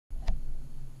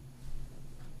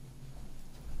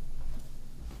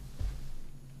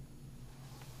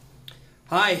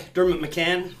Hi, Dermot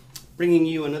McCann, bringing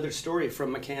you another story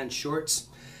from McCann Shorts.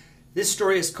 This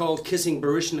story is called Kissing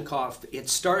Baryshnikov. It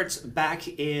starts back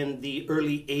in the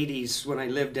early 80s when I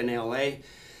lived in LA.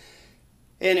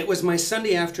 And it was my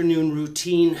Sunday afternoon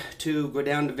routine to go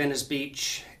down to Venice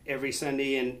Beach every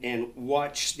Sunday and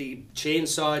watch the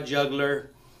chainsaw juggler,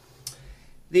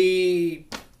 the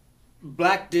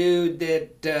black dude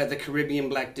that, the Caribbean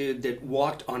black dude that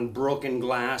walked on broken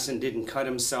glass and didn't cut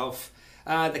himself.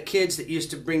 The kids that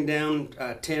used to bring down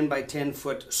a 10 by 10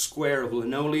 foot square of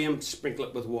linoleum, sprinkle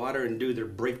it with water and do their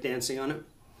breakdancing on it.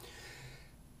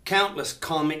 Countless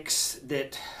comics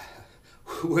that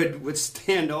would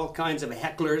withstand all kinds of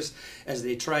hecklers as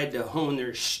they tried to hone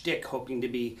their shtick, hoping to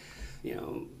be,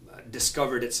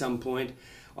 discovered at some point.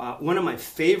 One of my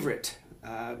favorite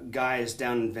guys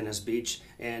down in Venice Beach,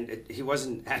 and he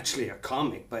wasn't actually a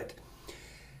comic, but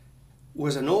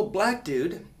was an old black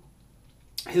dude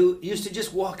who used to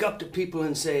just walk up to people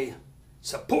and say,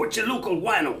 "Support your local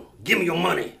wino, give me your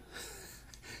money."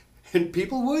 And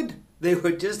people would. They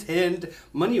would just hand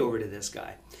money over to this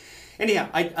guy. Anyhow,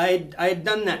 I'd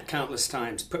done that countless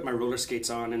times, put my roller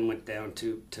skates on and went down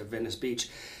to Venice Beach.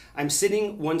 I'm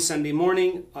sitting one Sunday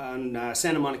morning on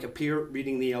Santa Monica Pier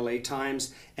reading the LA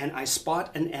Times, and I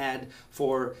spot an ad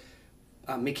for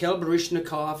Mikhail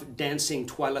Baryshnikov dancing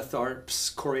Twyla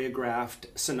Tharp's choreographed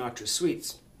Sinatra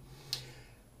suites.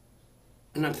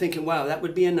 And I'm thinking, wow, that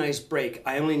would be a nice break.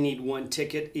 I only need one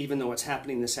ticket. Even though it's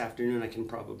happening this afternoon, I can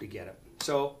probably get it.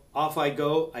 So off I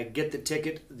go. I get the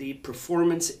ticket. The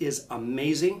performance is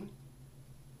amazing.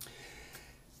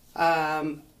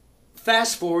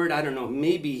 Fast forward, I don't know,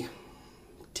 maybe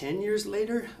 10 years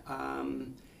later.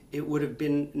 It would have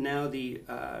been now the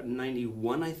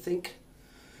 91, I think.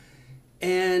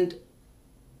 And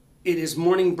it is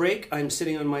morning break. I'm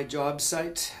sitting on my job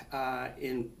site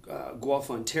in Guelph,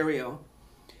 Ontario.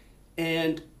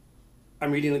 And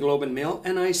I'm reading the Globe and Mail,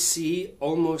 and I see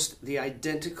almost the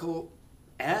identical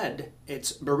ad.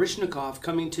 It's Baryshnikov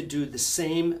coming to do the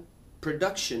same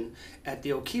production at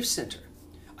the O'Keefe Center.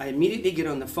 I immediately get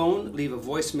on the phone, leave a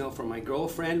voicemail for my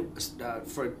girlfriend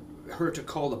for her to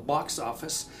call the box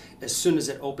office as soon as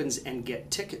it opens and get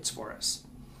tickets for us.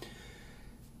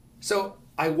 So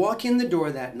I walk in the door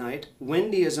that night.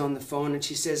 Wendy is on the phone, and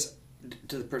she says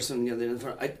to the person on the other end of the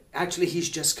phone, "Actually, he's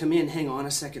just come in. Hang on a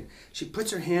second." She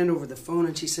puts her hand over the phone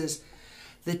and she says,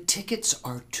 "The tickets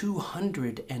are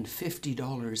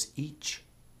 $250 each."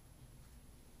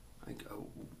 I go,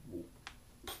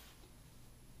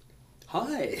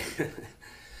 "Hi."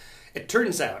 It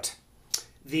turns out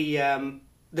the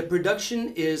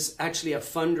production is actually a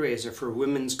fundraiser for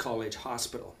Women's College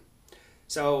Hospital.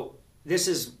 So this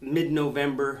is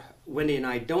mid-November. Wendy and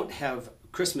I don't have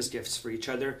Christmas gifts for each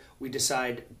other. We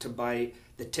decide to buy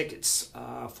the tickets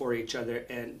for each other,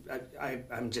 and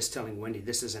I'm just telling Wendy,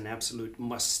 this is an absolute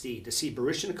must-see. To see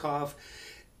Baryshnikov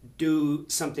do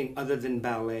something other than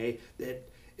ballet that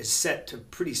is set to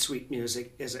pretty sweet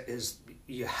music is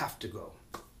you have to go.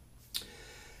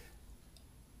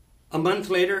 A month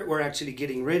later, we're actually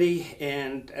getting ready,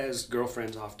 and as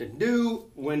girlfriends often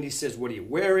do, Wendy says, "What are you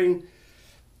wearing?"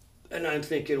 And I'm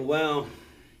thinking, well,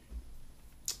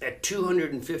 at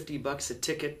 $250 a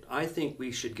ticket, I think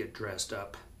we should get dressed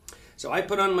up. So I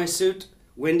put on my suit,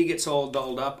 Wendy gets all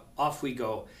dolled up, off we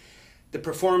go. The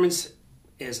performance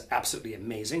is absolutely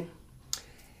amazing.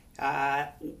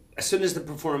 As soon as the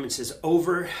performance is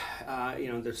over,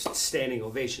 there's standing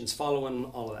ovations following,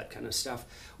 all of that kind of stuff.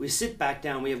 We sit back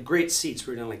down, we have great seats.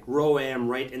 We're in like row M,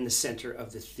 right in the center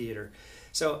of the theater.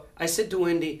 So I said to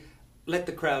Wendy, let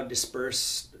the crowd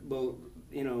disperse. We'll,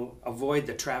 avoid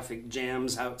the traffic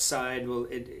jams outside. We'll,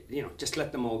 just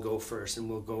let them all go first, and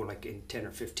we'll go like in 10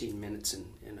 or 15 minutes, and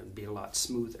it'll be a lot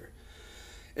smoother.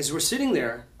 As we're sitting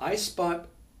there, I spot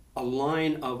a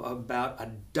line of about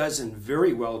a dozen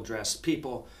very well-dressed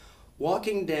people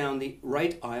walking down the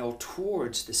right aisle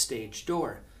towards the stage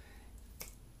door.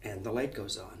 And the light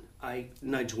goes on. I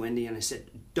nudge Wendy and I said,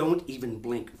 "Don't even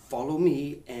blink. Follow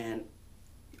me and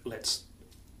let's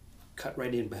cut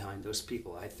right in behind those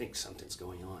people. I think something's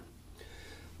going on."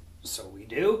 So we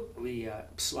do. We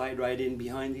slide right in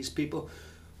behind these people.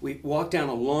 We walk down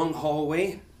a long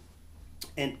hallway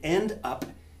and end up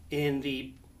in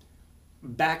the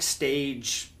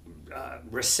backstage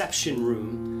reception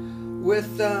room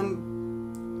with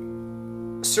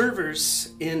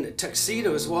servers in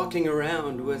tuxedos walking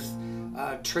around with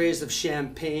trays of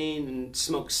champagne and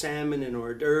smoked salmon and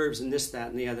hors d'oeuvres and this, that,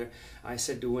 and the other. I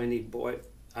said to Wendy, "Boy,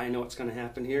 I know what's going to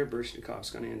happen here. Baryshnikov's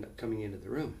going to end up coming into the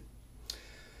room."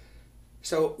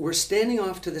 So we're standing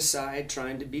off to the side,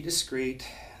 trying to be discreet,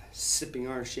 sipping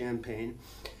our champagne,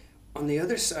 on the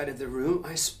other side of the room,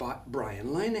 I spot Brian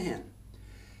Linehan.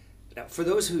 Now, for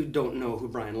those who don't know who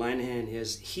Brian Linehan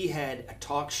is, he had a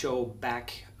talk show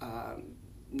back,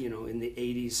 in the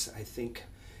 80s, I think,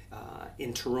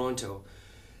 in Toronto.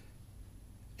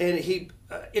 And he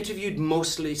interviewed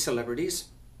mostly celebrities.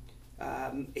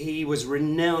 He was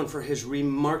renowned for his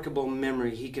remarkable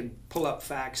memory. He could pull up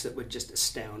facts that would just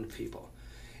astound people.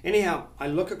 Anyhow, I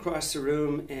look across the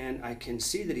room and I can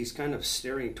see that he's kind of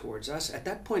staring towards us. At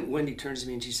that point, Wendy turns to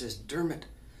me and she says, "Dermot,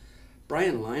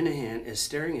 Brian Linehan is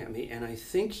staring at me and I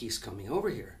think he's coming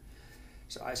over here."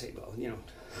 So I say, "Well,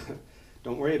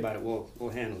 don't worry about it. We'll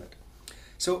handle it."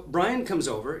 So Brian comes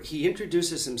over, he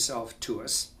introduces himself to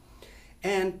us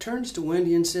and turns to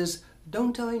Wendy and says,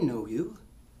 "Don't I know you?"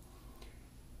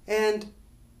 And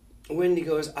Wendy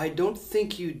goes, "I don't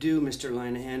think you do, Mr.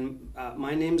 Linehan.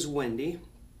 My name's Wendy.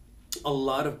 A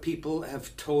lot of people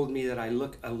have told me that I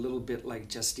look a little bit like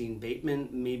Justine Bateman.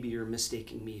 Maybe you're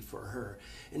mistaking me for her."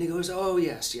 And he goes, "Oh,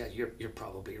 yes, yeah, you're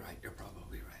probably right. You're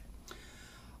probably right."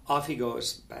 Off he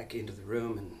goes back into the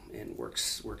room and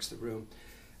works the room.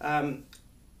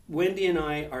 Wendy and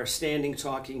I are standing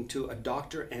talking to a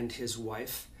doctor and his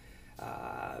wife.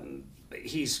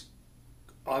 He's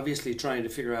obviously trying to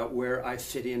figure out where I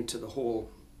fit into the whole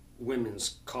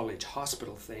women's college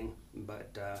hospital thing,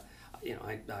 but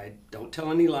I don't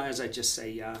tell any lies. I just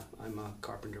say, yeah, I'm a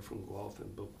carpenter from Guelph.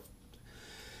 And boom.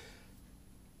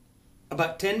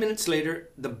 About 10 minutes later,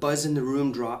 the buzz in the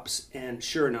room drops, and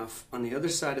sure enough, on the other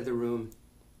side of the room,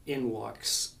 in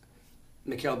walks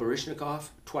Mikhail Baryshnikov,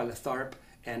 Twyla Tharp,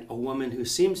 and a woman who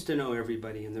seems to know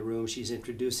everybody in the room. She's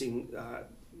introducing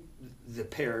the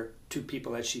pair to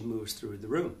people as she moves through the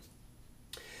room.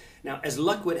 Now, as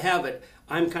luck would have it,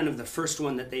 I'm kind of the first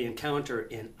one that they encounter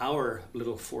in our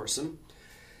little foursome.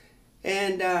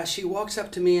 And she walks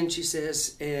up to me and she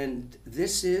says, "And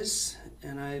this is,"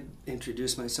 and I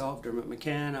introduce myself, Dermot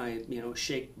McCann. I,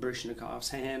 shake Baryshnikov's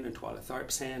hand and Twyla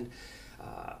Tharp's hand.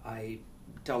 I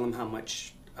tell them how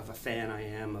much of a fan I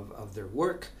am of their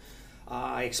work.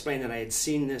 I explained that I had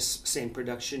seen this same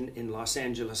production in Los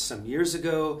Angeles some years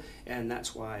ago, and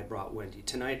that's why I brought Wendy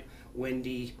tonight.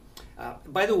 Wendy,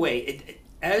 by the way,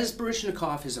 as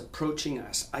Baryshnikov is approaching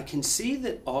us, I can see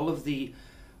that all of the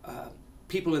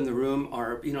people in the room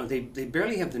are, they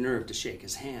barely have the nerve to shake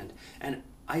his hand. And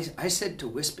I said to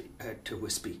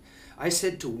I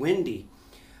said to Wendy,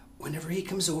 whenever he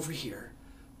comes over here,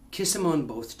 kiss him on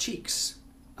both cheeks.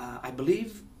 I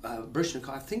believe Baryshnikov,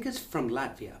 I think it's from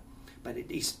Latvia, but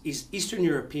he's Eastern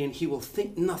European. He will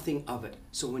think nothing of it.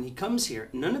 So when he comes here,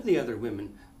 none of the other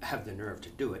women have the nerve to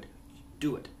do it.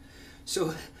 Do it.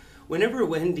 So whenever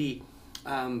Wendy,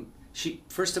 she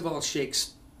first of all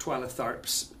shakes Twyla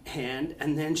Tharp's hand,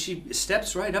 and then she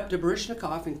steps right up to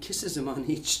Baryshnikov and kisses him on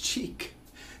each cheek,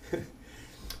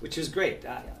 which is great.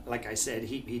 Like I said,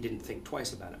 he didn't think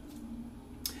twice about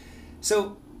it.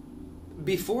 So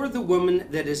before the woman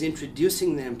that is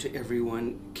introducing them to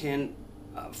everyone can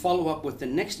follow up with the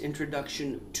next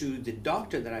introduction to the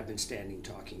doctor that I've been standing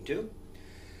talking to,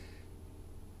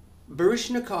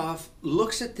 Baryshnikov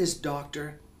looks at this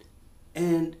doctor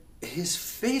and his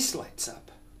face lights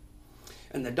up.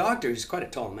 And the doctor is quite a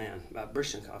tall man.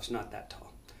 Baryshnikov's not that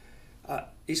tall.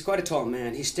 He's quite a tall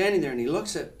man. He's standing there and he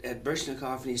looks at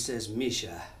Baryshnikov and he says,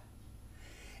 "Misha."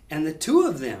 And the two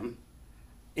of them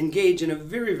engage in a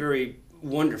very, very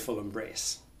wonderful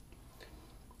embrace.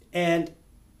 And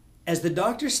as the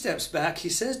doctor steps back, he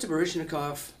says to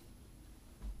Baryshnikov,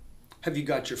 "Have you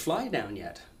got your fly down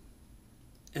yet?"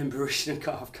 And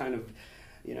Baryshnikov, kind of,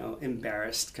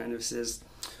 embarrassed, kind of says,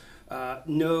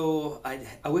 "No,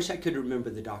 I wish I could remember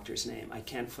the doctor's name. I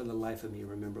can't for the life of me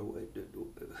remember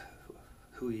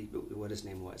what his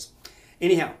name was."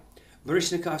 Anyhow,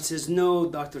 Baryshnikov says, "No,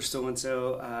 Dr.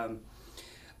 So-and-so,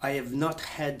 I have not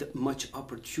had much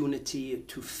opportunity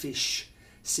to fish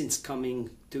since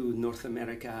coming to North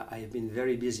America. I have been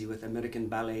very busy with American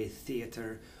ballet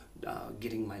theater,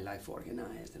 getting my life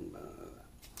organized." And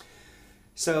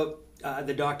so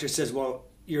the doctor says, "Well,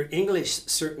 your English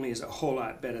certainly is a whole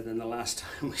lot better than the last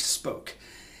time we spoke."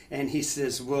 And he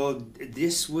says, "Well,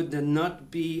 this would not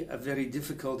be a very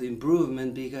difficult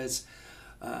improvement because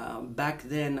back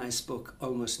then I spoke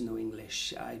almost no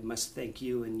English. I must thank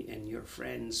you and your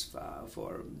friends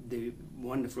for the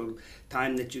wonderful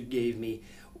time that you gave me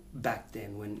back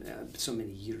then, when so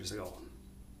many years ago."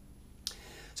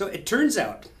 So it turns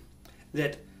out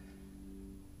that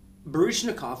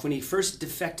Baryshnikov, when he first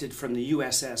defected from the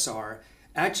USSR,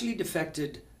 actually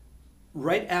defected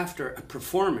right after a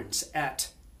performance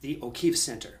at the O'Keeffe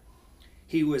Center.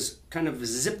 he was kind of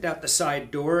zipped out the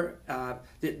side door.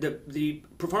 The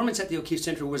performance at the O'Keefe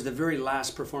Center was the very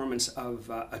last performance of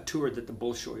a tour that the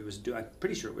Bolshoi was doing. I'm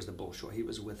pretty sure it was the Bolshoi he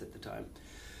was with at the time,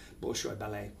 Bolshoi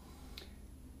Ballet.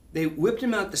 They whipped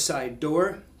him out the side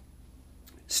door,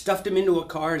 stuffed him into a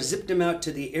car, zipped him out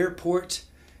to the airport,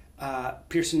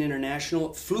 Pearson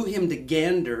International, flew him to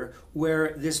Gander,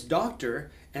 where this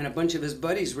doctor and a bunch of his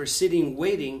buddies were sitting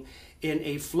waiting in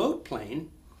a float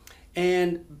plane.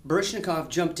 And Baryshnikov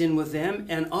jumped in with them,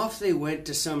 and off they went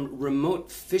to some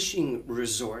remote fishing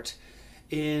resort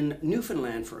in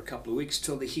Newfoundland for a couple of weeks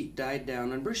till the heat died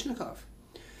down on Baryshnikov.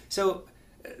 So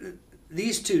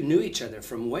these two knew each other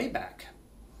from way back.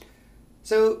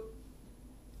 So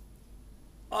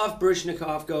off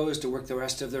Baryshnikov goes to work the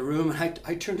rest of the room.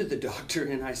 I turned to the doctor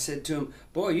and I said to him,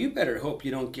 "Boy, you better hope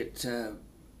you don't get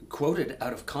quoted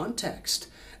out of context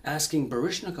asking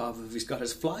Baryshnikov if he's got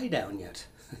his fly down yet."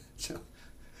 So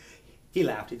he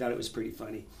laughed. He thought it was pretty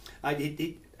funny.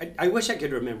 I wish I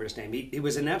could remember his name. He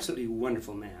was an absolutely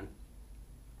wonderful man.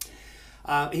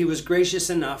 He was gracious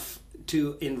enough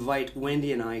to invite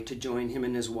Wendy and I to join him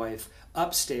and his wife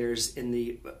upstairs in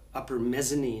the upper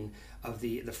mezzanine of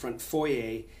the front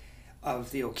foyer of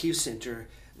the O'Keefe Center.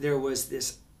 There was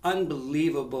this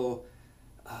unbelievable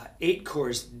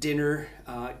 8-course dinner,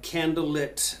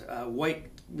 candlelit, white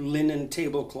linen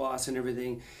tablecloths and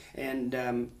everything.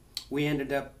 And we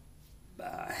ended up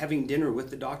having dinner with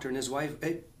the doctor and his wife.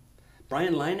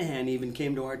 Brian Linehan even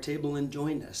came to our table and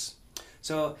joined us.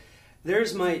 So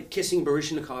there's my kissing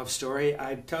Baryshnikov story.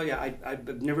 I tell you,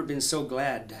 I've never been so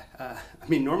glad. I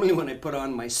mean, normally when I put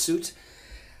on my suit,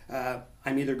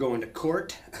 I'm either going to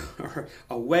court or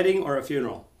a wedding or a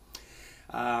funeral.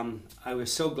 I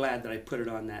was so glad that I put it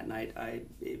on that night.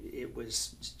 It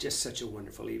was just such a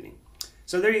wonderful evening.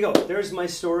 So there you go. There's my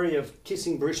story of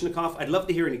kissing Baryshnikov. I'd love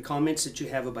to hear any comments that you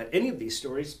have about any of these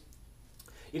stories.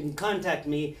 You can contact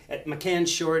me at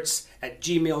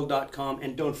MCCANN'S@gmail.com,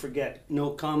 and don't forget,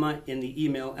 no comma in the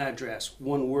email address.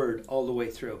 One word all the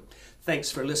way through.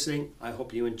 Thanks for listening. I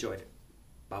hope you enjoyed it.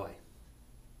 Bye-bye.